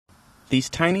These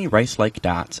tiny rice-like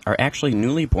dots are actually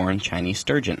newly born Chinese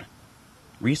sturgeon.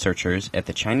 Researchers at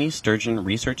the Chinese Sturgeon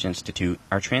Research Institute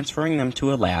are transferring them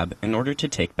to a lab in order to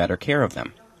take better care of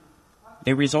them.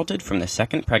 They resulted from the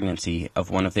second pregnancy of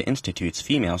one of the institute's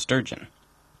female sturgeon.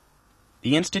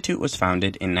 The institute was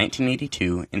founded in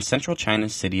 1982 in central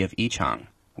China's city of Yichang,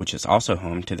 which is also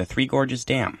home to the Three Gorges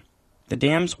Dam. The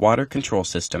dam's water control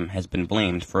system has been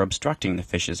blamed for obstructing the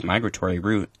fish's migratory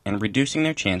route and reducing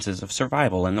their chances of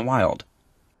survival in the wild.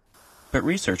 But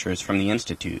researchers from the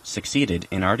institute succeeded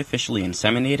in artificially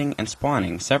inseminating and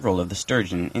spawning several of the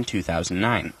sturgeon in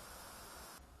 2009.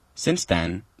 Since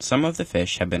then, some of the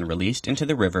fish have been released into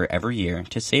the river every year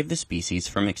to save the species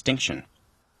from extinction.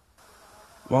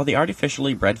 While the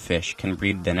artificially bred fish can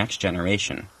breed the next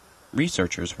generation,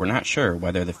 researchers were not sure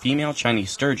whether the female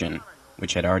Chinese sturgeon,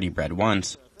 which had already bred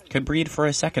once, could breed for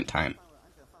a second time.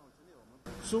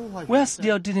 We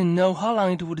still didn't know how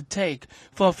long it would take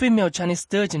for a female Chinese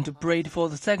sturgeon to breed for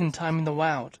the second time in the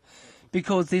wild,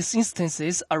 because these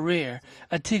instances are rare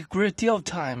and take a great deal of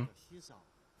time.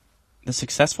 The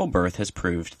successful birth has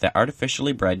proved that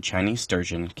artificially bred Chinese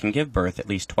sturgeon can give birth at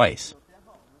least twice.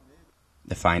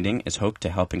 The finding is hoped to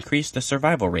help increase the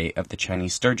survival rate of the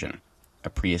Chinese sturgeon, a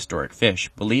prehistoric fish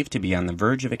believed to be on the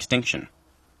verge of extinction.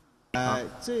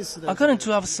 According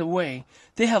to our survey,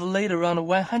 they have laid around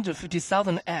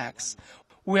 150,000 eggs.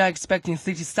 We are expecting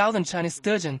 60,000 Chinese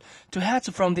sturgeon to hatch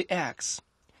from the eggs.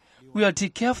 We will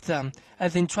take care of them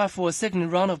and then try for a second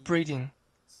round of breeding.